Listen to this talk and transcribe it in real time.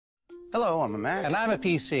Hello, I'm a Mac. And I'm a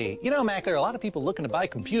PC. You know, Mac, there are a lot of people looking to buy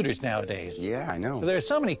computers nowadays. Yeah, I know. There are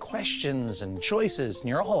so many questions and choices, and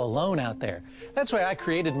you're all alone out there. That's why I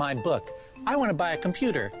created my book. I want to buy a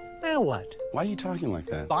computer. Now what? Why are you talking like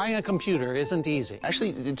that? Buying a computer isn't easy. Actually,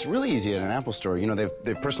 it's really easy at an Apple store. You know, they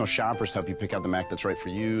have personal shoppers to help you pick out the Mac that's right for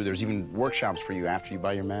you. There's even workshops for you after you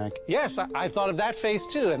buy your Mac. Yes, I thought of that phase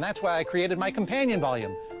too, and that's why I created my companion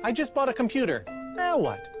volume. I just bought a computer. Now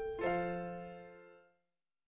what?